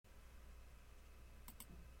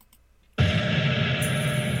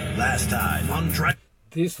last time on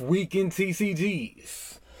This week in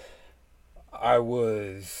TCGs,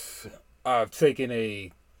 I've taken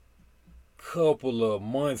a couple of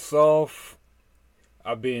months off.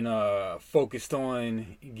 I've been focused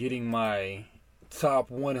on getting my top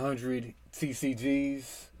 100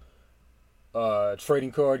 TCGs,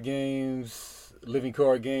 trading card games, living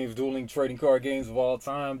card games, dueling trading card games of all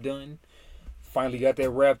time done. Finally got that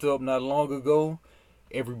wrapped up not long ago.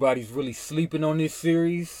 Everybody's really sleeping on this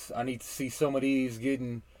series. I need to see some of these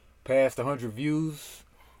getting past 100 views.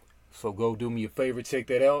 So go do me a favor, check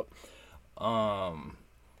that out. So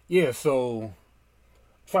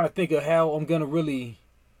trying to think of how I'm gonna really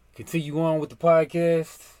continue on with the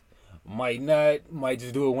podcast. Might not, might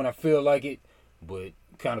just do it when I feel like it, but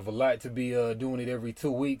kind of a lot to be doing it every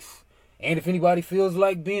 2 weeks. And if anybody feels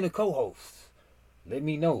like being a co-host, let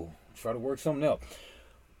me know. Try to work something out.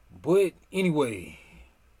 But anyway,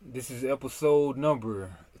 this is episode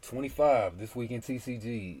number 25, This Week in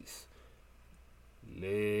TCGs.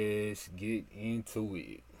 Let's get into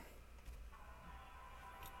it.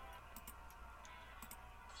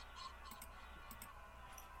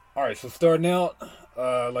 Alright, so starting out,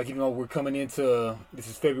 we're coming into, this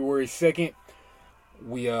is February 2nd.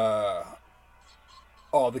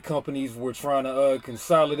 All the companies were trying to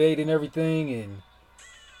consolidate and everything and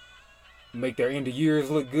make their end of years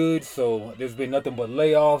look good. So there's been nothing but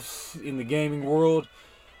layoffs in the gaming world.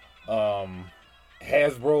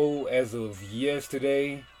 Hasbro, as of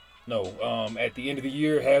yesterday, at the end of the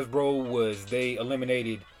year, they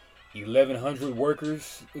eliminated 1,100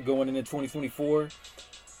 workers going into 2024.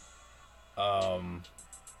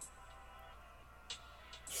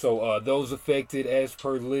 Those affected, as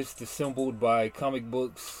per list assembled by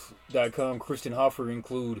comicbooks.com, Christian Hoffer,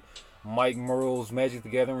 include Mike Merle's Magic the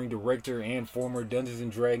Gathering director and former Dungeons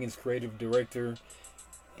 & Dragons creative director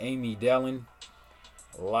Amy Dallin.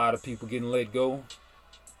 A lot of people getting let go.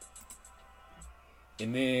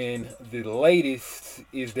 And then the latest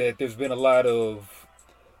is that there's been a lot of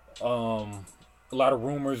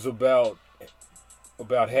rumors about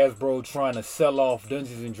Hasbro trying to sell off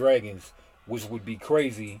Dungeons & Dragons, which would be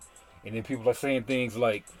crazy. And then people are saying things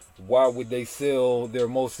like, why would they sell their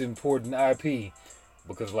most important IP?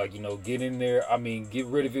 Because, get in there, get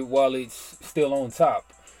rid of it while it's still on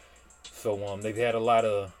top. So, they've had a lot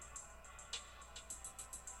of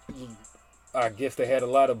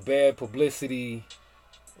bad publicity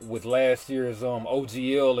with last year's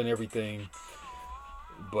OGL and everything.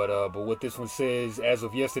 But what this one says, as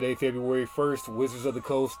of yesterday, February 1st, Wizards of the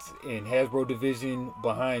Coast and Hasbro division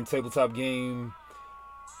behind tabletop game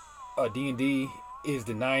D&D is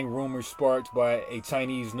denying rumors sparked by a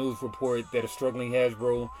Chinese news report that a struggling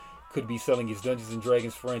Hasbro could be selling its Dungeons &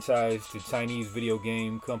 Dragons franchise to Chinese video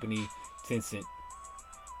game company Tencent.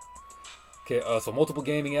 So multiple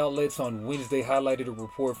gaming outlets on Wednesday highlighted a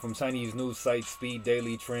report from Chinese news site Speed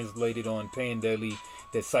Daily, translated on Pan Daily,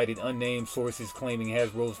 that cited unnamed sources claiming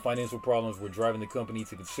Hasbro's financial problems were driving the company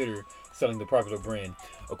to consider selling the popular brand.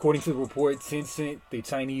 According to the report, Tencent, the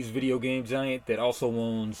Chinese video game giant that also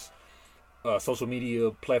owns social media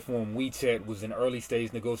platform WeChat, was in early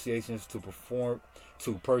stage negotiations to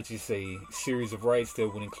purchase a series of rights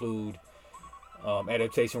that would include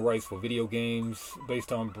adaptation rights for video games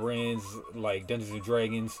based on brands like Dungeons &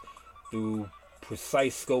 Dragons, though the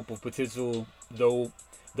precise scope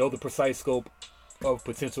of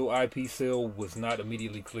potential IP sale was not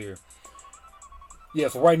immediately clear. Yeah,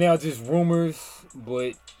 so right now just rumors,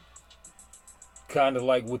 but kind of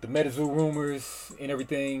like with the Metazoo rumors and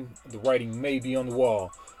everything, the writing may be on the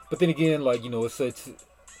wall. But then again, it's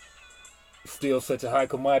still such a high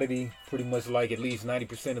commodity, pretty much like at least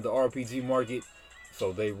 90% of the RPG market.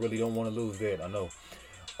 So they really don't want to lose that, I know.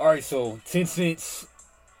 Alright, so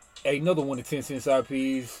another one of Tencent's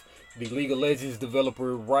IPs, the League of Legends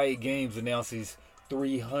developer Riot Games announces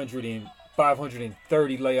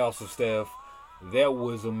 530 layoffs of staff. That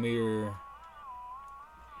was a mere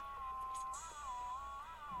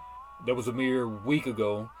week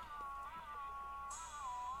ago.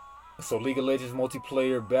 So League of Legends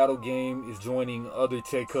multiplayer battle game is joining other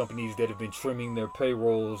tech companies that have been trimming their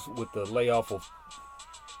payrolls with the layoff of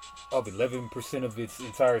 11% of its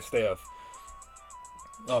entire staff.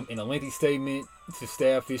 In a lengthy statement to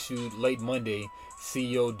staff issued late Monday,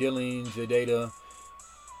 CEO Dylan Jadeda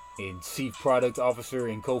and Chief Product Officer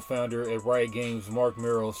and co-founder at Riot Games Mark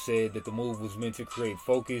Merrill said that the move was meant to create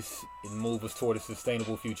focus and move us toward a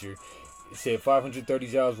sustainable future. It said 530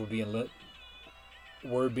 jobs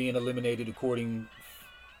were being eliminated, accounting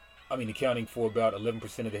for about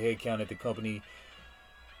 11% of the headcount at the company.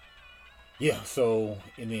 Yeah, so,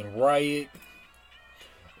 and then Riot,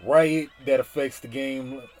 that affects the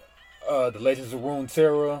game The Legends of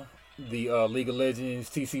Runeterra, the League of Legends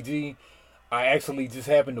TCG. I actually just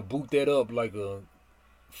happened to boot that up like a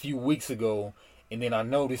few weeks ago, and then I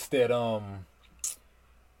noticed that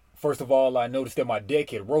first of all, I noticed that my deck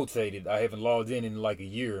had rotated. I haven't logged in like a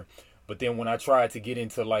year, but then when I tried to get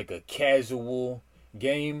into like a casual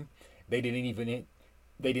game, they didn't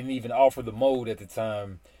even offer the mode at the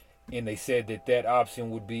time, and they said that that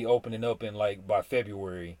option would be opening up in like by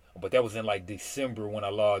February, but that was in like December when I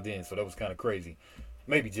logged in, so that was kind of crazy.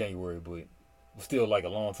 Maybe January, but still like a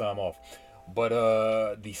long time off. But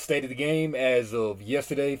the state of the game as of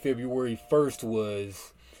yesterday, February 1st,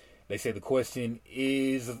 was, they say the question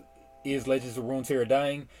is Legends of Runeterra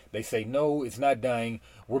dying? They say no, it's not dying.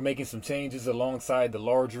 We're making some changes alongside the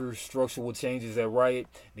larger structural changes at Riot.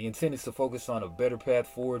 The intent is to focus on a better path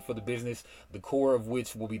forward for the business, the core of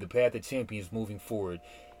which will be the path of champions moving forward,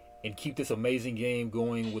 and keep this amazing game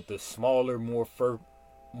going with the smaller, more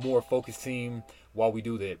focused team while we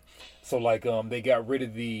do that. So like they got rid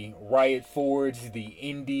of the Riot Forge, the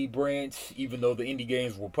indie branch. Even though the indie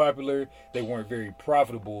games were popular, they weren't very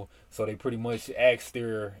profitable, so they pretty much axed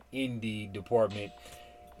their indie department.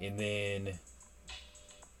 And then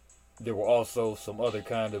there were also some other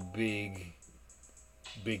kind of big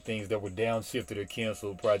things that were downshifted or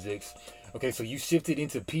canceled projects. Okay, so you shifted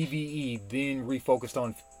into PvE, then refocused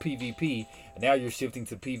on PvP, and now you're shifting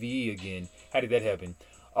to PvE again. How did that happen?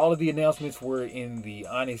 All of the announcements were the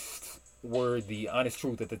honest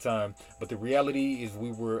truth at the time, but the reality is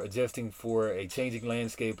we were adjusting for a changing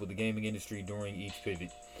landscape of the gaming industry during each pivot.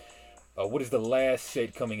 What is the last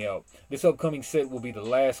set coming out? This upcoming set will be the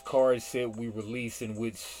last card set we release in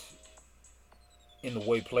the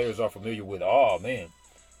way players are familiar with. Oh man,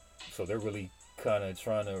 so they're really kind of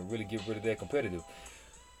trying to really get rid of that competitive.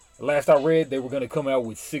 Last I read, they were going to come out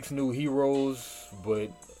with 6 new heroes, but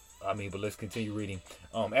let's continue reading.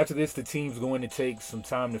 After this, the team's going to take some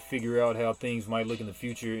time to figure out how things might look in the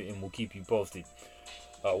future, and we'll keep you posted.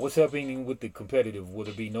 What's happening with the competitive? Will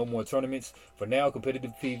there be no more tournaments? For now,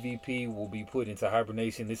 competitive PvP will be put into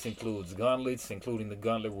hibernation. This includes gauntlets, including the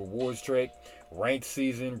gauntlet rewards track, ranked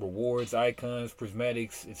season, rewards, icons,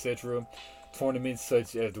 prismatics, etc. Tournaments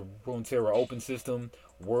such as the Runeterra Open System,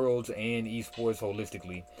 Worlds, and esports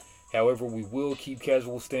holistically. However, we will keep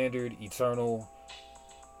casual, standard, eternal,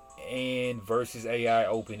 and versus AI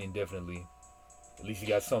open indefinitely. At least you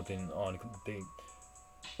got something on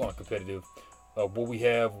competitive. Will we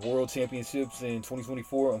have world championships in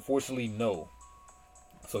 2024? Unfortunately, no.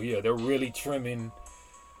 So yeah, they're really trimming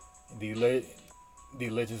the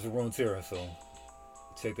Legends of Runeterra. So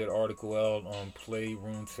check that article out on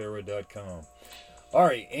playruneterra.com. All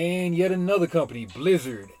right, and yet another company,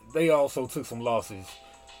 Blizzard. They also took some losses.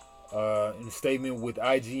 In a statement with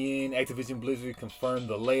IGN, Activision Blizzard confirmed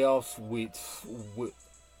the layoffs,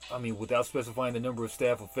 without specifying the number of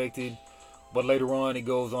staff affected. But later on, it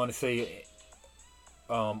goes on to say,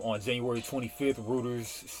 on January 25th, Reuters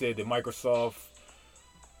said that Microsoft,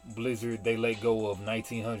 Blizzard, they let go of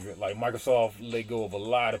 1,900. Like, Microsoft let go of a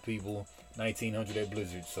lot of people, 1,900 at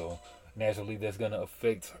Blizzard. So, naturally, that's going to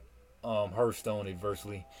affect Hearthstone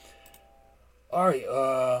adversely. All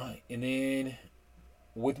right, and then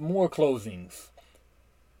with more closings,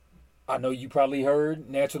 I know you probably heard,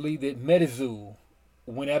 naturally, that Metazoo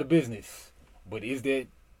went out of business. But is that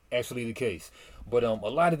actually the case? But a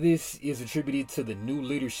lot of this is attributed to the new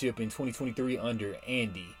leadership in 2023 under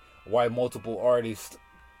Andy, why multiple artists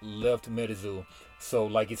left Metazoo. So,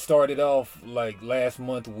 like, it started off, like, last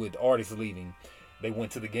month with artists leaving. They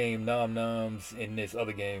went to the game Nom Noms in this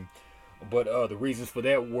other game. But the reasons for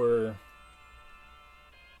that were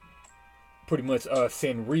pretty much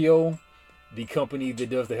Sanrio, the company that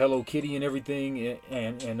does the Hello Kitty and everything,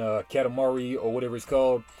 and Katamari or whatever it's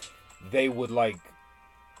called. They would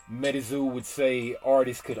Metazoo would say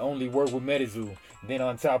artists could only work with Metazoo. Then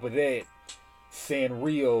on top of that,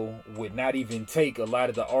 Sanrio would not even take a lot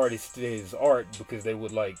of the artists' art because they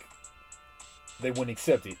wouldn't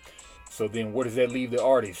accept it. So then where does that leave the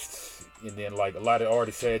artists? And then a lot of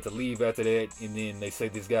artists had to leave after that. And then they say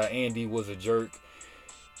this guy Andy was a jerk.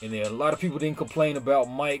 And then a lot of people didn't complain about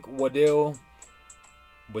Mike Waddell,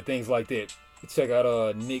 but things like that. Check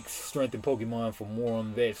out Nick's Strength in Pokemon for more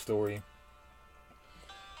on that story.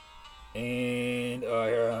 And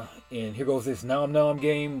here goes this Nom Nom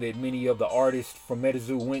game that many of the artists from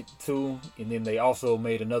Metazoo went to, and then they also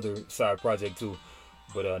made another side project too.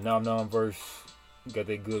 But Nom Nom Verse got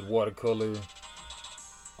that good watercolor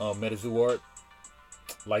Metazoo art,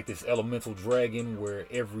 like this elemental dragon where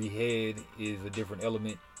every head is a different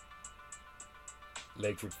element.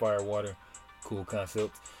 Electric, fire, water. Cool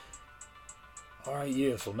concept. Alright,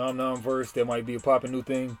 yeah, so Nom Nom Verse, that might be a popping new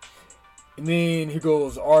thing. And then here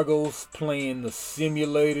goes Argos playing the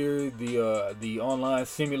simulator, the online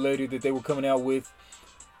simulator that they were coming out with.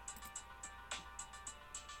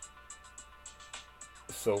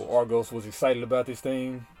 So Argos was excited about this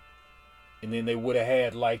thing, and then they would have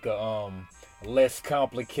had like a less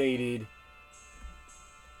complicated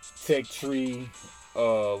tech tree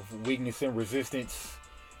of weakness and resistance,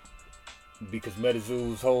 because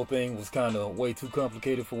Metazoo's whole thing was kind of way too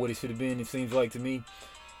complicated for what it should have been, it seems like to me.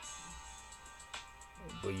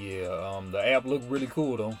 But yeah, the app looked really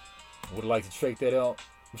cool though. Would like to check that out.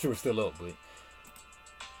 I'm sure it's still up, but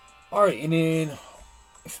alright. And then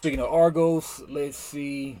speaking of Argos, let's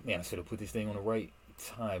see. Man, I should have put this thing on the right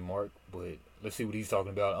time mark, but let's see what he's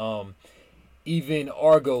talking about. Even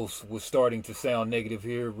Argos was starting to sound negative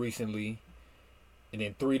here recently. And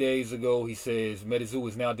then 3 days ago, he says Metazoo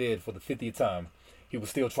is now dead for the 50th time. He was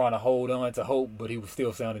still trying to hold on to hope, but he was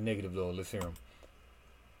still sounding negative though. Let's hear him.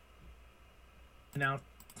 Now,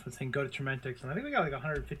 so saying go to Termentics, and I think we got like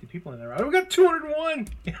 150 people in there. Oh, we got 201.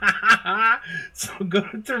 So go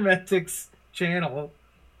to Termentics channel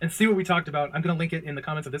and see what we talked about. I'm gonna link it in the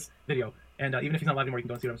comments of this video, and even if he's not live anymore, you can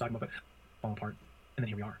go and see what I'm talking about. But fall apart, and then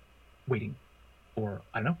here we are, waiting for,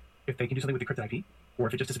 I don't know if they can do something with the cryptid IP, or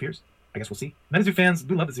if it just disappears. I guess we'll see. Metazoo fans,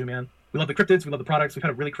 we love the zoo, man. We love the cryptids, we love the products. We've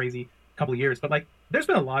had a really crazy couple of years, but like, there's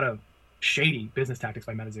been a lot of shady business tactics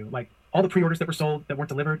by Metazoo, like all the pre-orders that were sold that weren't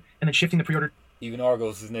delivered, and then shifting the pre-order. Even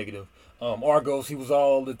Argos is negative. Argos, he was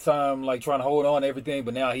all the time like trying to hold on to everything,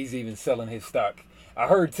 but now he's even selling his stock. I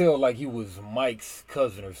heard tell like he was Mike's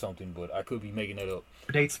cousin or something, but I could be making that up.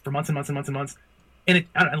 Dates for months and months and months and months, and it,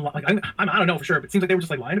 I don't know for sure, but it seems like they were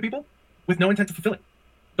just like lying to people with no intent to fulfill it.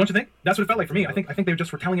 Don't you think? That's what it felt like for me. I think they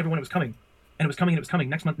just were telling everyone it was coming, and it was coming, and it was coming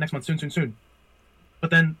next month, soon. But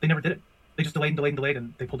then they never did it. They just delayed,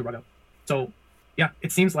 and they pulled the rug out. So yeah,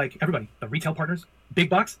 it seems like everybody, the retail partners, big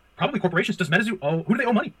box, probably corporations. Does Metazoo owe, who do they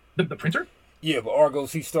owe money? The printer? Yeah, but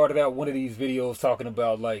Argos, he started out one of these videos talking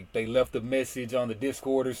about like they left a message on the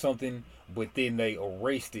Discord or something, but then they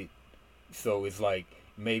erased it. So it's like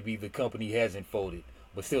maybe the company hasn't folded,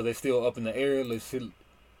 but still they're still up in the air.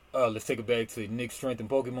 Let's take it back to Nick's Strength in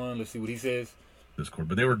Pokemon. Let's see what he says. Discord,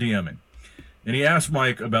 but they were DMing, and he asked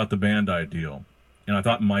Mike about the Bandai deal, and I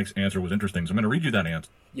thought Mike's answer was interesting, so I'm going to read you that answer.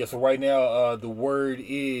 Yeah, so right now the word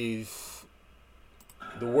is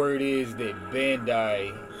that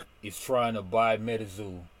Bandai is trying to buy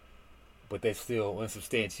Metazoo, but that's still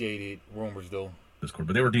unsubstantiated rumors though. Discord,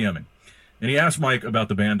 but they were DMing, and he asked Mike about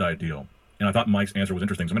the Bandai deal, and I thought Mike's answer was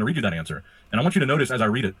interesting, so I'm going to read you that answer, and I want you to notice as I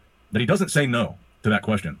read it that he doesn't say no to that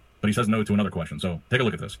question, but he says no to another question. So take a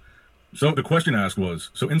look at this. So the question asked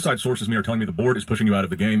was, so inside sources me are telling me the board is pushing you out of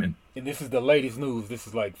the game, and this is the latest news. This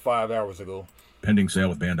is like 5 hours ago. Pending sale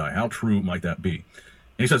with Bandai. How true might that be? And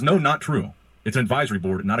he says, no, not true. It's an advisory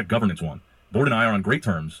board, not a governance one. Board and I are on great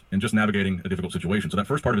terms and just navigating a difficult situation. So that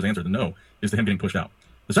first part of his answer, the no, is to him getting pushed out.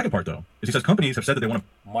 The second part, though, is he says companies have said that they want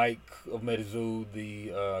to... Mike of Metazoo,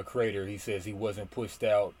 the creator, he says he wasn't pushed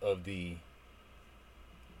out of the...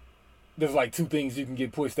 There's like two things you can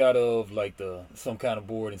get pushed out of, like some kind of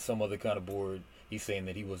board and some other kind of board. He's saying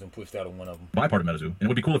that he wasn't pushed out of one of them. Buy part of Metazoo, and it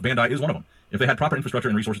would be cool if Bandai is one of them. If they had proper infrastructure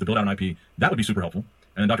and resources to build out an IP, that would be super helpful.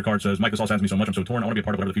 And then Dr. Card says, Mike, this all saddens me so much. I'm so torn. I want to be a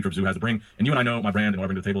part of whatever the future of Zoo has to bring. And you and I know my brand and what I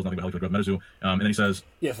bring to the table is nothing but healthy growth Metazoo. And then he says...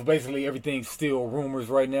 Yeah, so basically everything's still rumors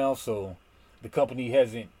right now. So the company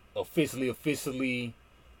hasn't officially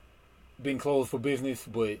been closed for business,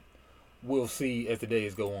 but we'll see as the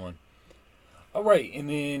days go on. All right, and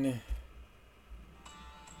then...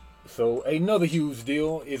 So another huge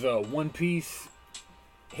deal is One Piece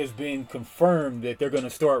has been confirmed that they're going to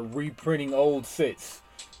start reprinting old sets.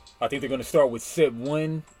 I think they're going to start with set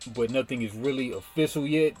 1, but nothing is really official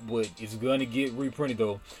yet, but it's going to get reprinted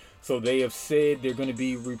though. So they have said they're going to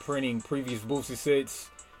be reprinting previous booster sets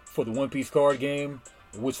for the One Piece card game,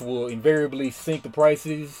 which will invariably sink the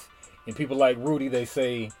prices. And people like Rudy, they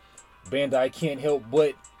say Bandai can't help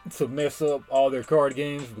but to mess up all their card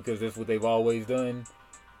games because that's what they've always done.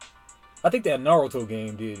 I think that Naruto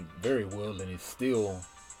game did very well, and it's still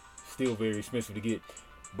very expensive to get,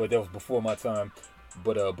 but that was before my time.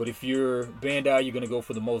 But if you're Bandai, you're gonna go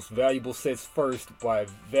for the most valuable sets first. By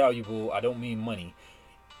valuable, I don't mean money.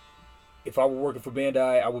 If I were working for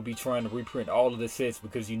Bandai, I would be trying to reprint all of the sets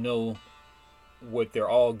because you know what, they're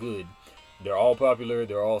all good, they're all popular,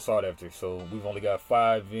 they're all sought after. So we've only got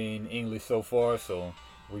 5 in English so far, so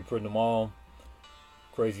reprint them all.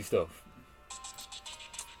 Crazy stuff.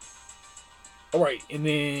 Alright, and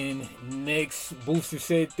then next booster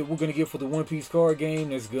set that we're going to get for the One Piece card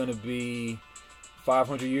game, that's going to be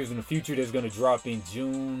 500 years in the future. That's going to drop in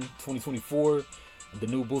June 2024. The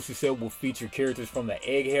new booster set will feature characters from the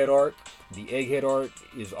Egghead arc. The Egghead arc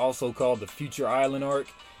is also called the Future Island arc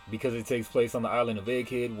because it takes place on the island of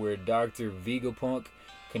Egghead, where Dr. Vegapunk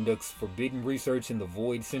conducts forbidden research in the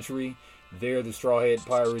Void Century. There, the Straw Hat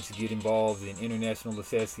Pirates get involved in international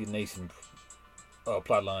assassination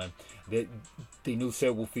plotline. The new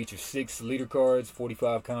set will feature 6 leader cards,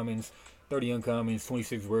 45 commons, 30 uncommons,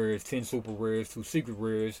 26 rares, 10 super rares, 2 secret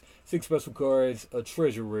rares, 6 special cards, a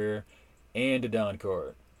treasure rare, and a Don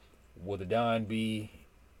card. Will the Don be,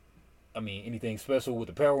 anything special with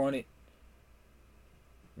the power on it?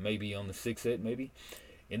 Maybe on the 6 set, maybe.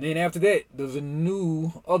 And then after that, there's a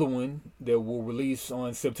new other one that will release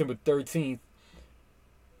on September 13th.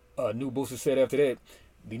 A new booster set after that.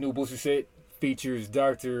 The new booster set features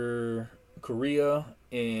Dr. Korea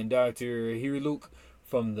and Dr. Hiriluk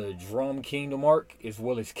from the Drum Kingdom arc, as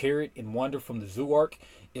well as Carrot and Wander from the Zoo arc.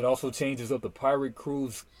 It also changes up the Pirate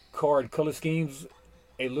Crew's card color schemes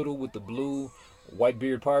a little with the blue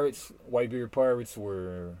Whitebeard Pirates. Whitebeard Pirates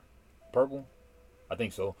were purple? I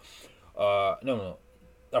think so. No.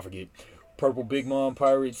 I forget. Purple Big Mom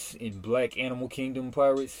Pirates and Black Animal Kingdom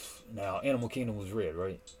Pirates. Now, Animal Kingdom was red,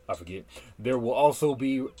 right? I forget. There will also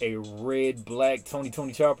be a red-black Tony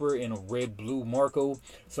Chopper and a red-blue Marco.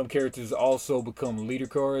 Some characters also become leader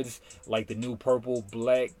cards, like the new Purple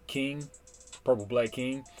Black King. Purple Black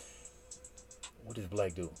King. What does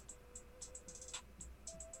Black do?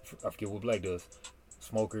 I forget what Black does.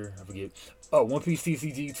 Smoker, I forget. One Piece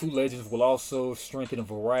TCG 2 Legends will also strengthen a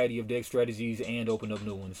variety of deck strategies and open up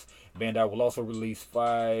new ones. Bandai will also release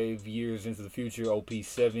 5 years into the future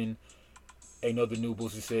OP7, another new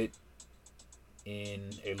booster set, in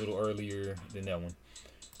a little earlier than that one.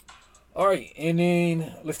 Alright, and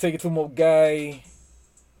then let's take it to my guy,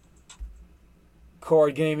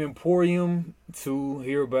 Card Game Emporium, to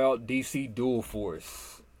hear about DC Dual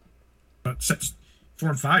Force. Sets 4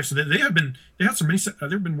 and 5, so they had some many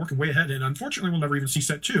they've been working way ahead, and unfortunately we'll never even see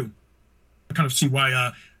set 2. I kind of see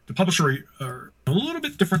why the publisher are a little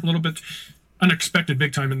bit different, a little bit unexpected,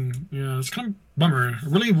 big time, and it's kind of a bummer. I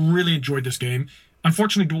really enjoyed this game.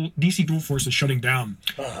 Unfortunately, DC Dual Force is shutting down.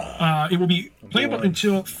 It will be playable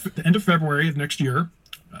until the end of February of next year,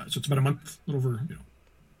 so it's about a month, a little over,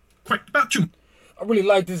 quite about 2. I really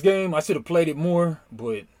like this game. I should have played it more,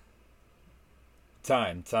 but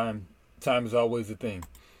time is always a thing.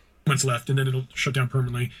 Months left, and then it'll shut down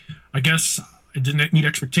permanently. I guess it didn't meet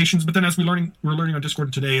expectations, but then as we're learning on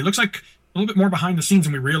Discord today, it looks like a little bit more behind the scenes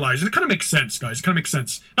than we realized. It kind of makes sense, guys. It kind of makes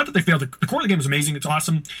sense. Not that they failed. The core of the game is amazing. It's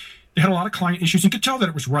awesome. They had a lot of client issues. You could tell that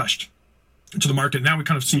it was rushed into the market. Now we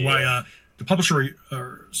kind of see why the publisher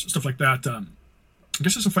or stuff like that. I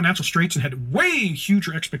guess it's some financial straits and had way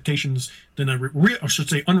huger expectations than I should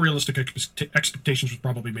say unrealistic expectations, which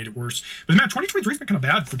probably made it worse. But man, 2023 has been kind of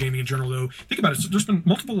bad for gaming in general, though. Think about it. There's been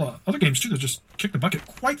multiple other games too that just kicked the bucket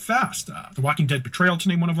quite fast. The Walking Dead Betrayal, to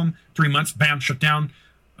name one of them, 3 months, bam, shut down.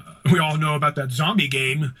 We all know about that zombie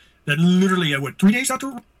game that literally 3 days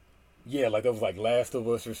after. Yeah, like that was like Last of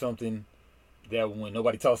Us or something. That one,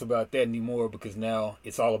 nobody talks about that anymore because now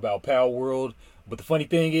it's all about Power World. But the funny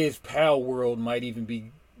thing is, Power World might even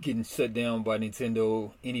be getting shut down by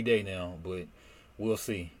Nintendo any day now, but we'll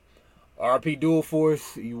see. RP Dual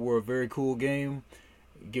Force, you were a very cool game.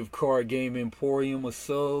 Give Card Game Emporium a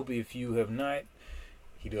sub if you have not.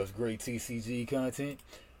 He does great TCG content.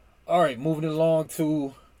 Alright, moving along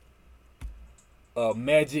to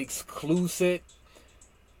Magic's Clue Set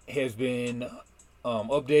has been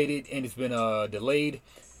updated and it's been delayed.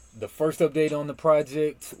 The first update on the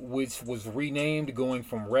project, which was renamed going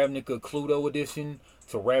from Ravnica Cluedo Edition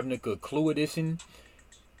to Ravnica Clue Edition.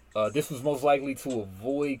 This was most likely to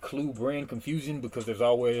avoid Clue brand confusion because there's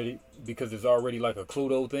already like a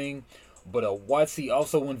Cluedo thing. But WotC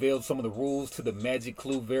also unveiled some of the rules to the Magic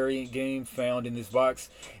Clue variant game found in this box.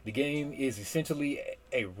 The game is essentially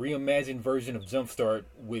a reimagined version of Jumpstart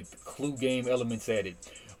with Clue game elements added.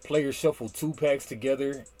 Players shuffle 2 packs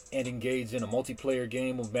together and engage in a multiplayer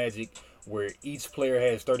game of Magic where each player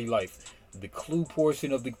has 30 life. The Clue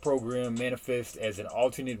portion of the program manifests as an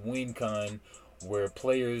alternate win con where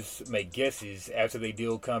players make guesses after they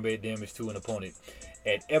deal combat damage to an opponent.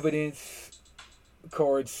 Add evidence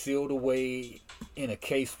cards sealed away in a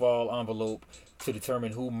case file envelope to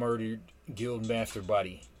determine who murdered Guildmaster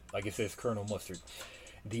Body. Like it says Colonel Mustard.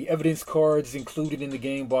 The evidence cards included in the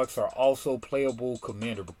game box are also playable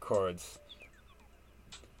commander cards.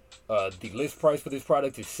 The list price for this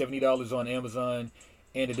product is $70 on Amazon.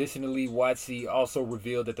 And additionally, WotC also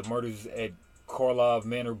revealed that the murders at Karlov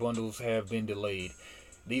Manor bundles have been delayed.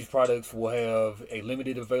 These products will have a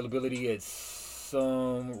limited availability at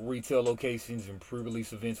some retail locations and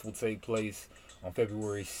pre-release events will take place on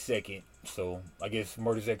February 2nd. So I guess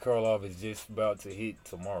Murders at Karlov is just about to hit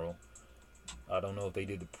tomorrow. I don't know if they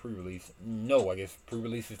did the pre-release. No, I guess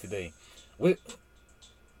pre-release is today. Wish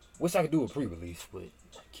I could do a pre-release, but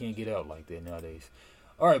can't get out like that nowadays.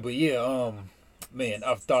 Alright, but yeah, man,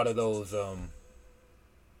 I've thought of those,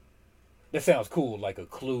 that sounds cool, like a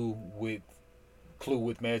clue with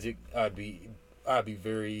Magic. I'd be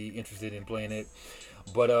very interested in playing it.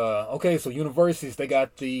 But okay, so Universes, they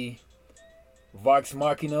got the Vox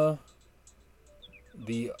Machina,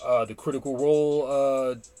 the Critical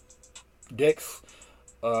Role decks.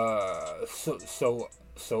 So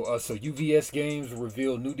UVS Games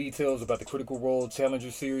revealed new details about the Critical Role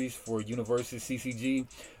Challenger Series for Universes CCG,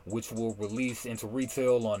 which will release into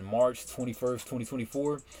retail on March 21st,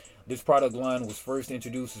 2024. This product line was first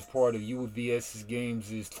introduced as part of UVS Games'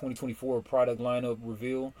 2024 product lineup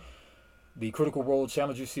reveal. The Critical Role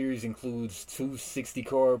Challenger Series includes 2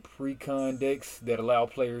 60-card pre-con decks that allow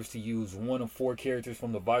players to use one of 4 characters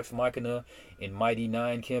from the Vox Machina and Mighty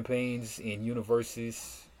 9 campaigns in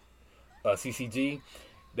Universes CCG.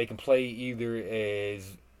 They can play either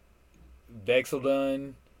as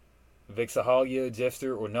Vaxeldon, Vexahalia,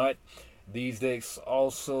 Jester, or not. These decks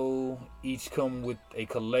also each come with a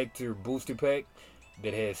collector booster pack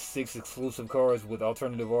that has 6 exclusive cards with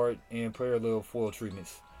alternative art and parallel foil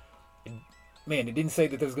treatments. Man, it didn't say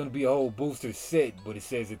that there's going to be a whole booster set, but it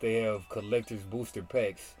says that they have collector's booster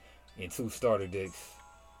packs and 2 starter decks.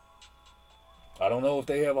 I don't know if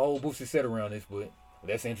they have a whole booster set around this, but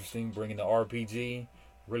that's interesting. Bringing the RPG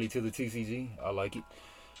really to the TCG. I like it.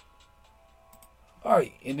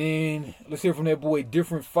 Alright, and then let's hear from that boy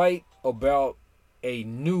Different Fight about a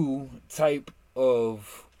new type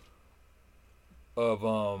of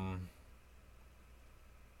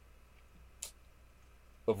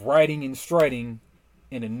riding and striding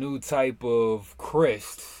in a new type of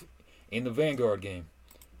crest in the Vanguard game.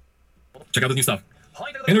 Check out the new stuff.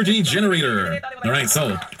 Energy generator. All right,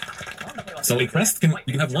 so a crest you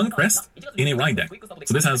can have 1 crest in a ride deck.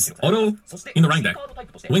 So this has auto in the ride deck.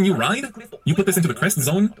 When you ride, you put this into the crest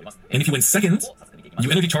zone, and if you win second, you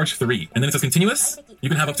energy charge 3. And then it says continuous, you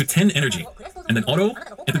can have up to 10 energy. And then auto,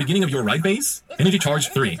 at the beginning of your ride phase, energy charge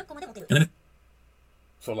 3. And then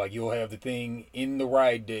so like you'll have the thing in the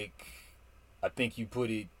ride deck. I think you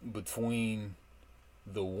put it between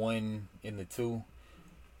the 1 and the 2.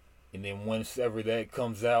 And then once ever that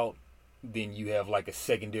comes out, then you have like a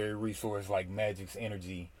secondary resource like Magic's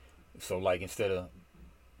energy. So like instead of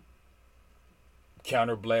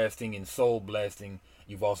counter blasting and soul blasting,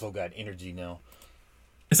 you've also got energy now.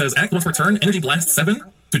 It says act once per turn, energy blast 7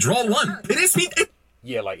 to draw 1. It is speed.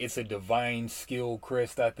 Yeah, like it's a divine skill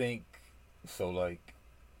crest, I think. So like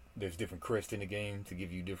there's different crests in the game to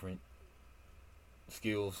give you different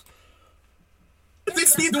skills.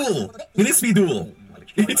 It's speed duel. It is speed duel.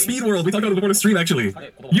 It's Speed World. We talked about it before the stream, actually.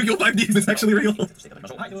 Yu-Gi-Oh! 5Ds is actually real.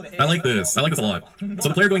 I like this. I like this a lot. So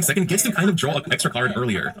the player going second gets to kind of draw an extra card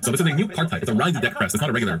earlier. So this is a new card type. It's a Ride the Deck crest. It's not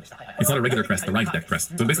a regular crest. The Ride the Deck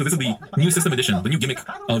crest. So basically, this is the new system edition, the new gimmick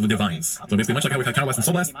of the Divines. So basically, much like how we had Counter Blast and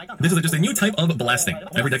Soul Blast, this is just a new type of blasting.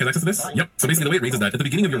 Every deck has access to this. Yep. So basically, the way it reads is that at the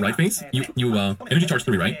beginning of your ride phase, you energy charge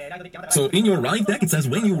 3, right? So in your ride deck, it says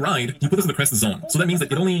when you ride, you put this in the crest zone. So that means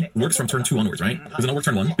that it only works from turn 2 onwards, right? Does it not work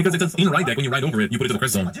turn 1? Because it says in ride deck, when you ride over it, you put it to the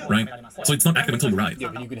crest zone, right? So it's not active until you ride. Yeah,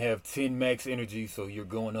 but you can have 10 max energy, so you're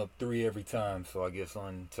going up 3 every time. So I guess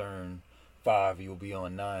on turn 5, you'll be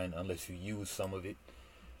on 9 unless you use some of it.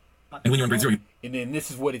 And when you're on grade 0, and then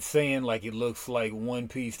this is what it's saying, like it looks like One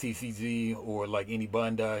Piece TCG or like any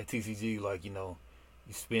Bandai TCG, like, you know,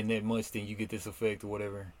 you spend that much, then you get this effect or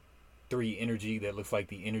whatever. 3 energy, that looks like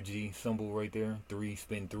the energy symbol right there. 3,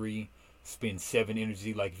 spend 7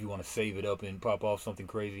 energy, like if you want to save it up and pop off something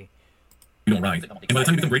crazy. You don't ride. And by the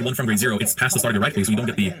time you become grade 1 from grade 0, it's past the start of your ride phase, so you don't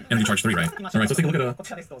get the energy charge 3, right? Alright, so let's take a look at a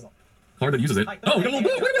card that uses it. Oh, we got a little dude!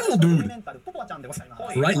 Look at this little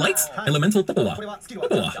dude! Right, Light, Elemental Popowa.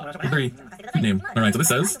 Popowa. Very good name. Alright, so this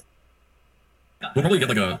says we'll probably get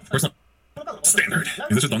like a personal standard. Is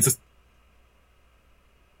this just on system?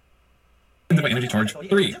 By energy charge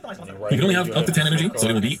 3. You can only have up to 10 energy, so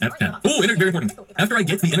it will be at 10. Oh, very important. After I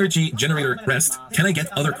get the energy generator crest, can I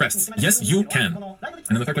get other crests? Yes, you can. And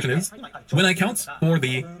then the third question is, when I count for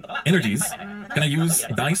the energies, can I use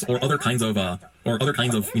dice or other kinds of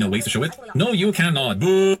ways to show it? No, you cannot.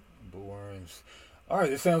 Boo. Worms. All right,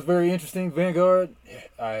 this sounds very interesting. Vanguard.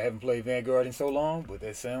 I haven't played Vanguard in so long, but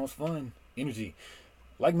that sounds fun. Energy.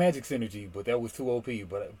 Like Magic's energy, but that was too OP.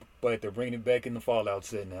 But they're bringing it back in the Fallout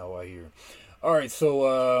set now, I hear. All right,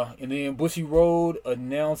 so and then Bushy Road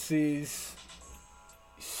announces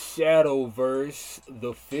Shadowverse,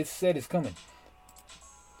 the 5th set is coming.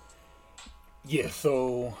 Yeah,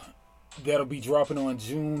 so that'll be dropping on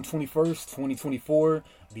June 21st, 2024.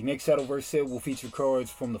 The next Shadowverse set will feature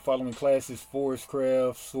cards from the following classes: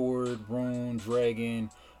 Forestcraft, Sword, Rune, Dragon,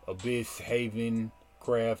 Abyss, Haven,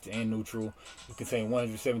 Craft, and Neutral. It will contain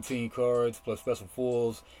 117 cards plus special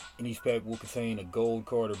foils, and each pack will contain a gold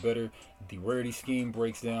card or better. The rarity scheme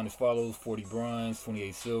breaks down as follows: 40 bronze,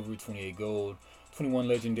 28 silver, 28 gold, 21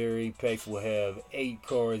 legendary. Packs will have 8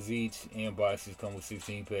 cards each, and boxes come with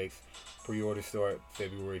 16 packs. Pre-order start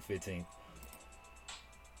February 15th.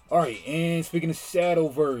 Alright, and speaking of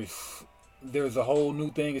Shadowverse, there's a whole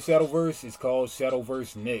new thing in Shadowverse. It's called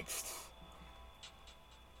Shadowverse Next.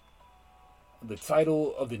 The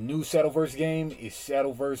title of the new Shadowverse game is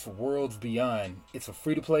Shadowverse Worlds Beyond. It's a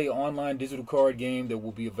free-to-play online digital card game that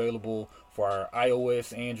will be available for our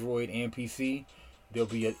iOS, Android, and PC. They'll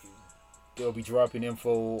be dropping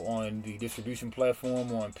info on the distribution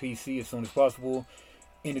platform on PC as soon as possible.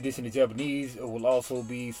 In addition to Japanese, it will also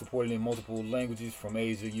be supported in multiple languages from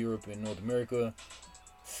Asia, Europe, and North America.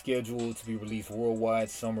 Scheduled to be released worldwide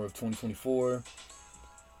summer of 2024.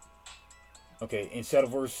 Okay, in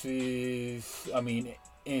Shadowverse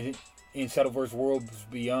Worlds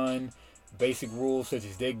Beyond, basic rules such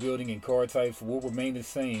as deck building and card types will remain the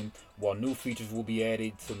same, while new features will be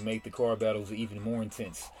added to make the card battles even more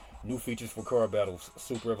intense. New features for card battles: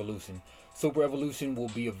 Super Evolution. Super Evolution will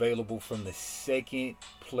be available from the second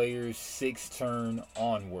player's 6th turn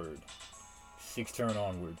onward. 6th turn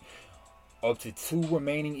onward. Up to 2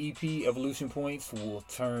 remaining EP evolution points will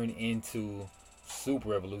turn into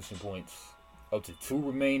Super Evolution points. Up to 2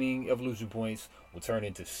 remaining evolution points will turn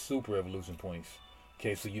into Super Evolution points.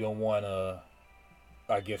 Okay, so you don't want to...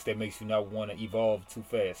 I guess that makes you not want to evolve too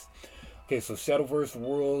fast. Okay, so Shadowverse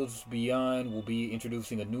Worlds Beyond will be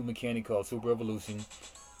introducing a new mechanic called Super Evolution.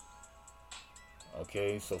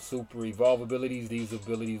 Okay, so Super Evolve abilities. These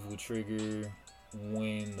abilities will trigger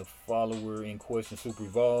when the follower in question Super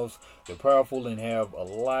Evolves. They're powerful and have a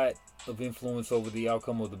lot of influence over the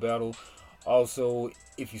outcome of the battle. Also,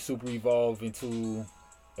 if you Super Evolve into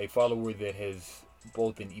a follower that has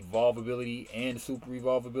both an Evolve ability and Super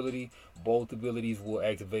Evolve ability, both abilities will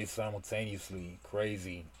activate simultaneously.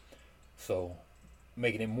 Crazy. So,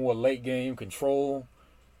 making it more late game control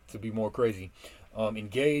to be more crazy.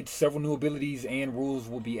 Engage. Several new abilities and rules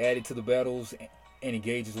will be added to the battles, and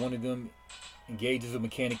Engage is one of them. Engage is a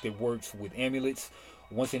mechanic that works with amulets.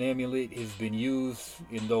 Once an amulet has been used,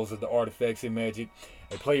 and those are the artifacts in Magic,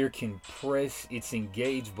 a player can press its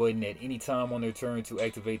Engage button at any time on their turn to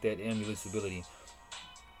activate that amulet's ability.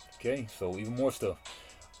 Okay, so even more stuff.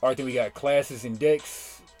 Alright, then we got classes and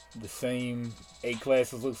decks. The same 8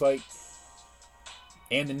 classes looks like.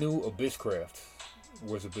 And the new Abysscraft.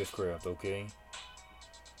 Where's Abysscraft? Okay.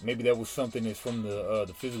 Maybe that was something that's from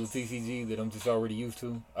the physical TCG that I'm just already used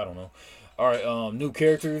to. I don't know. Alright, new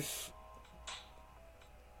characters.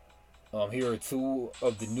 Here are 2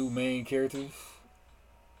 of the new main characters.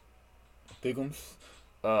 Thickums.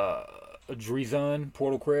 Drizon,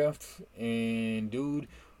 Portalcraft, and Dude,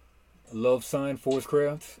 Love Sign,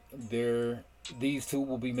 Forestcraft. These 2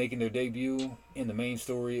 will be making their debut in the main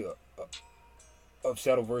story of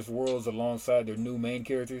Shadowverse Worlds alongside their new main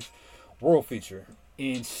characters. World feature.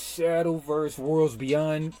 In Shadowverse Worlds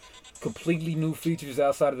Beyond, completely new features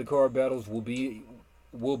outside of the card battles will be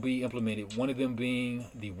implemented. One of them being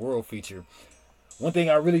the world feature. One thing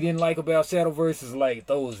I really didn't like about Shadowverse is like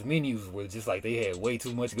those menus were just like they had way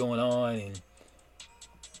too much going on, and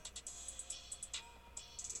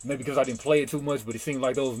maybe because I didn't play it too much, but it seemed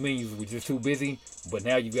like those menus were just too busy. But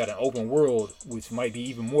now you've got an open world, which might be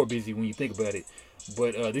even more busy when you think about it.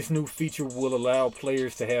 But this new feature will allow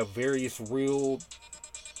players to have various real-time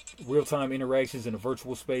interactions in a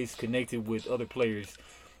virtual space connected with other players.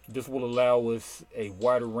 This will allow us a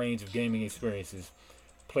wider range of gaming experiences.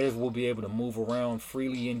 Players will be able to move around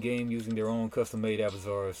freely in-game using their own custom-made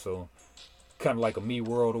avatars, so kind of like a Me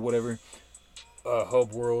World or whatever,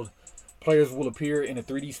 Hub World. Players will appear in a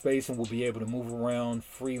 3D space and will be able to move around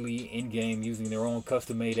freely in-game using their own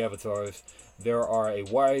custom-made avatars. There are a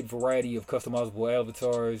wide variety of customizable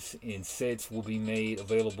avatars, and sets will be made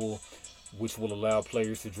available, which will allow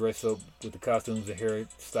players to dress up with the costumes and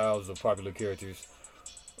hairstyles of popular characters.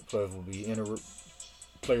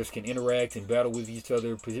 Players can interact and battle with each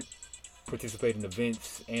other, participate in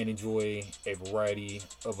events, and enjoy a variety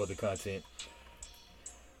of other content.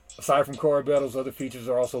 Aside from card battles, other features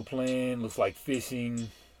are also planned. Looks like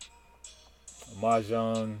fishing,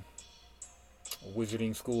 mahjong,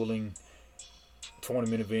 wizarding, schooling,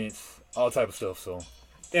 tournament events, all type of stuff. So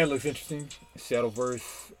that looks interesting.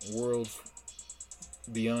 Shadowverse Worlds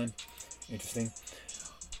beyond. Interesting.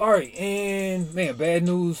 Alright, and man, bad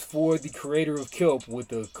news for the creator of Kelp with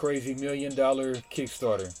the crazy $1 million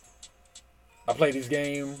Kickstarter. I played this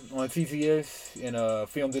game on TTS and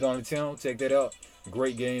filmed it on the channel. Check that out.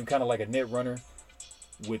 Great game, kind of like a net runner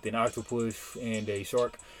with an octopus and a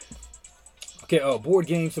shark. Okay, board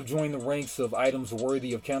games have joined the ranks of items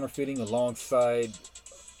worthy of counterfeiting alongside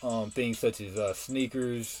things such as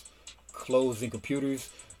sneakers, clothes, and computers.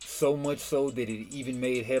 So much so that it even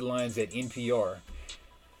made headlines at NPR.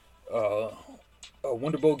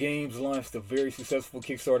 Wonderbolt Games launched a very successful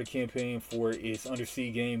Kickstarter campaign for its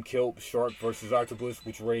undersea game Kelp Shark vs. Octopus,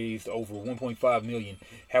 which raised over $1.5 million.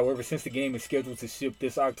 However, since the game is scheduled to ship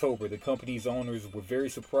this October, the company's owners were very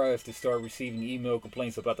surprised to start receiving email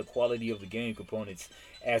complaints about the quality of the game components,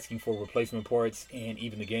 asking for replacement parts and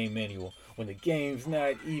even the game manual, when the game's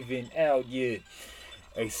not even out yet.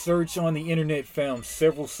 A search on the internet found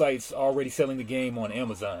several sites already selling the game on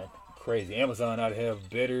Amazon. Crazy. Amazon ought to have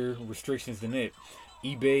better restrictions than that.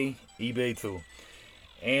 eBay too.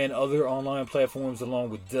 And other online platforms, along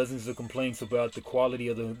with dozens of complaints about the quality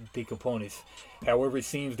of the components. However, it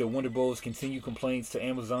seems that Wonderbolt's continued complaints to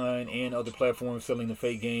Amazon and other platforms selling the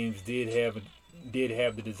fake games did have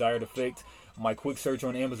the desired effect. My quick search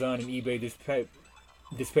on Amazon and eBay this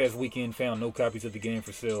past weekend found no copies of the game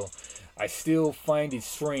for sale. I still find it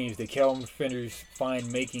strange that counterfeiters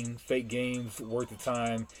find making fake games worth the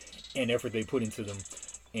time and effort they put into them.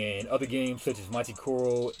 And other games such as Monte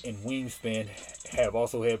Carlo and Wingspan have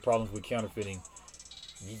also had problems with counterfeiting.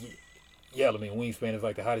 Yeah, I mean, Wingspan is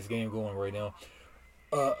like the hottest game going right now.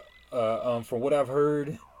 From what I've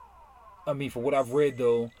read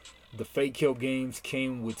though, the fake Kelp games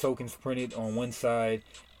came with tokens printed on one side,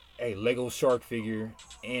 a Lego shark figure,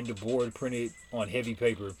 and the board printed on heavy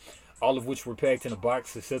paper, all of which were packed in a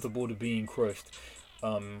box susceptible to being crushed.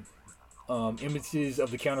 Images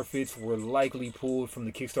of the counterfeits were likely pulled from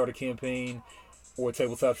the Kickstarter campaign or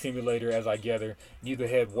Tabletop Simulator, as I gather. Neither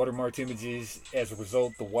had watermarked images. As a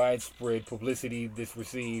result, the widespread publicity this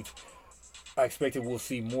received, I expect we'll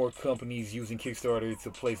see more companies using Kickstarter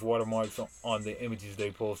to place watermarks on the images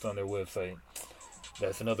they post on their website.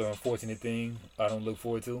 That's another unfortunate thing I don't look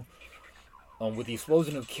forward to. With the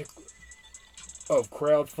explosion of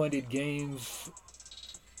crowd-funded games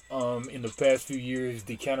in the past few years,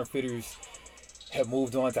 the counterfeiters have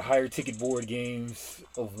moved on to higher ticket board games,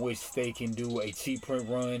 of which they can do a cheap print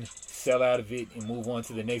run, sell out of it, and move on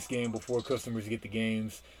to the next game before customers get the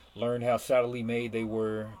games, learn how shoddily made they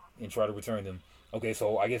were, and try to return them. Okay,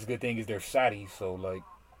 so I guess the good thing is they're shoddy, so like,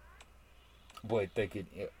 but they could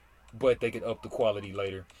up the quality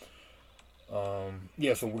later.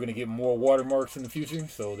 Yeah, so we're gonna get more watermarks in the future,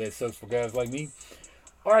 so that sucks for guys like me.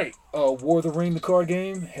 Alright, War of the Ring, the card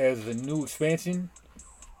game, has a new expansion,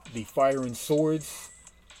 the Fire and Swords.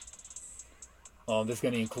 That's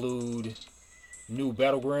gonna include new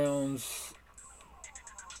battlegrounds,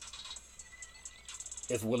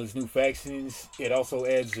 as well as new factions. It also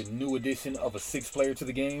adds a new edition of a 6th player to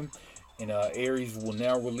the game. And Ares will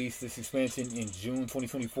now release this expansion in June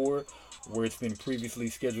 2024, where it's been previously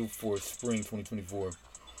scheduled for spring 2024.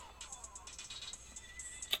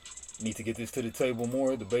 Need to get this to the table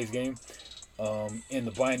more, the base game. In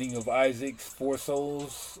the Binding of Isaac's Four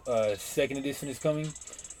Souls, 2nd edition is coming.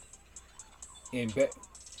 And back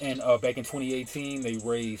in 2018, they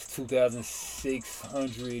raised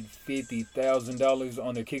 $2,650,000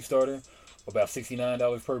 on their Kickstarter, about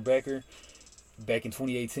 $69 per backer. Back in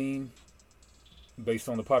 2018, based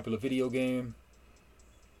on the popular video game.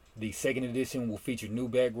 The 2nd edition will feature new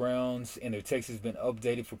backgrounds, and their text has been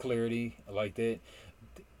updated for clarity. I like that.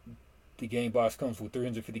 The game box comes with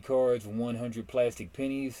 350 cards, 100 plastic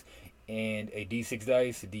pennies, and a D6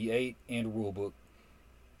 dice, a D8, and a rule book.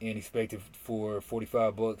 And expected for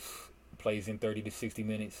 $45. Plays in 30 to 60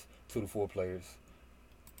 minutes, 2 to 4 players.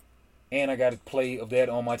 And I got a play of that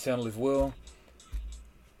on my channel as well.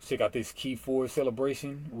 Check out this Key Forge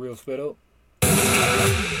celebration, real sped up.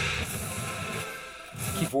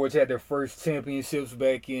 Key Forge had their first championships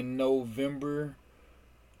back in November.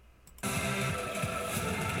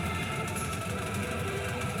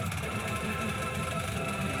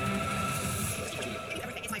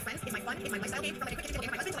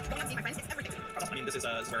 This is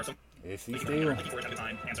where some. Yes, he's still. Key Forge at the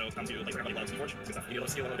time, and so come to like everybody loves Key Forge. Good stuff. You need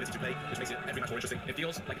to steal a little bit of play, which makes it every much more interesting. It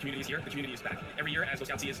feels like the community is here, the community is back. Every year, as Go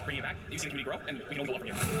Scout C is bringing it back, you see the community grow, and we can all go up from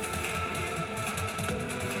here.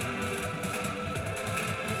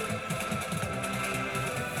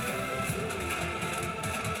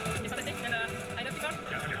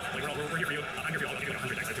 We're here for you. I'm here for you all. I'm here for you.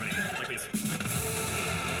 100 next. That's too many. Like, please.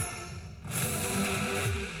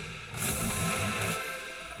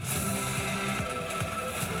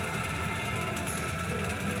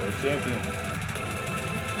 Champion.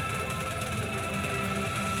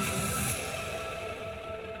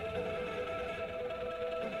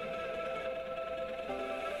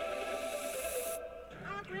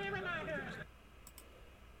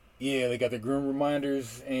 Yeah, they got their Grim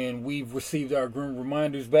Reminders, and we've received our Grim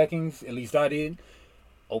Reminders backings. At least I did.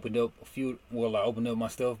 Opened up a few. Well, I opened up my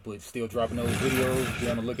stuff, but still dropping those videos.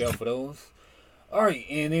 Be on the lookout for those. All right,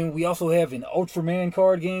 and then we also have an Ultraman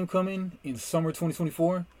card game coming in summer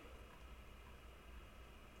 2024.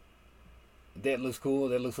 That looks cool.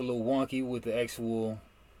 That looks a little wonky with the actual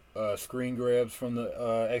screen grabs from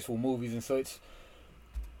the actual movies and such.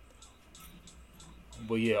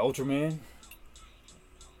 But yeah, Ultraman.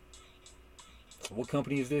 What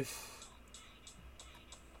company is this?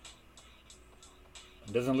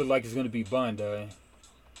 It doesn't look like it's going to be Bandai.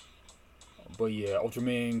 But yeah,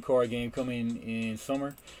 Ultraman card game coming in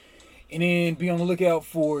summer. And then be on the lookout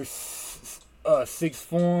for 6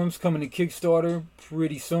 forms coming to Kickstarter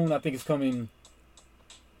pretty soon. I think it's coming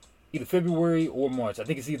either February or March. I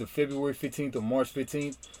think it's either February 15th or March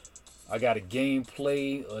 15th. I got a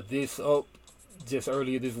gameplay of this up just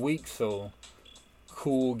earlier this week. So,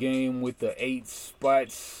 cool game with the 8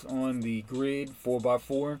 spots on the grid,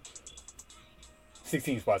 4x4.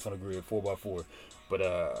 16 spots on the grid, 4x4. But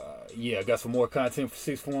yeah, I got some more content for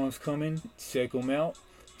 6 forms coming. Check them out.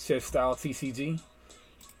 Chess Style TCG.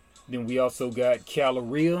 Then we also got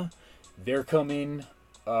Caloria. They're coming.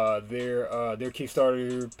 Their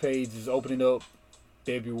Kickstarter page is opening up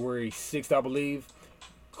February 6th, I believe.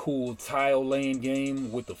 Cool tile laying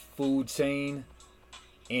game with the food chain.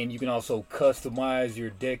 And you can also customize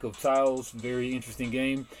your deck of tiles. Very interesting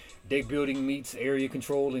game. Deck building meets area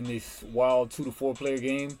control in this wild 2 to 4 player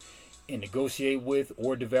game. And negotiate with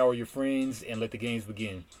or devour your friends and let the games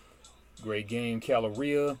begin. Great game,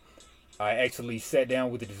 Caloria. I actually sat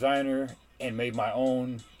down with the designer and made my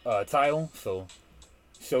own tile. So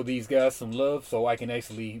show these guys some love so I can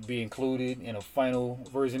actually be included in a final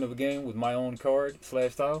version of a game with my own card /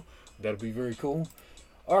 tile. That'll be very cool.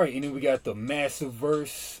 Alright, and then we got the Massive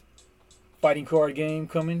Verse fighting card game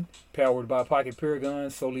coming. Powered by Pocket Paragon,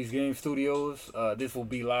 Solis Game Studios. This will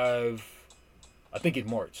be live, I think, in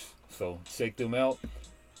March. So check them out.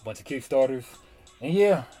 Bunch of Kickstarters. And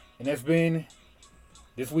yeah, and that's been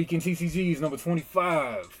this week in TCGs number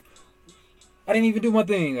 25. I didn't even do my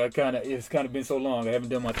thing. It's kind of been so long. I haven't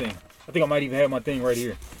done my thing. I think I might even have my thing right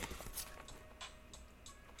here.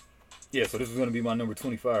 Yeah, so this is going to be my number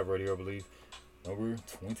 25 right here, I believe. Number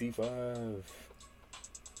 25.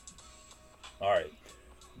 Alright.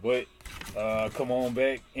 But come on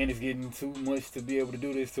back. And it's getting too much to be able to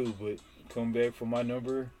do this too. But come back for my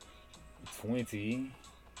number 26.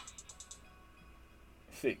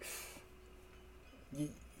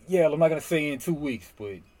 Yeah, I'm not going to say in 2 weeks,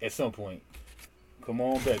 but at some point. Come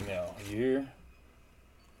on back now. You hear?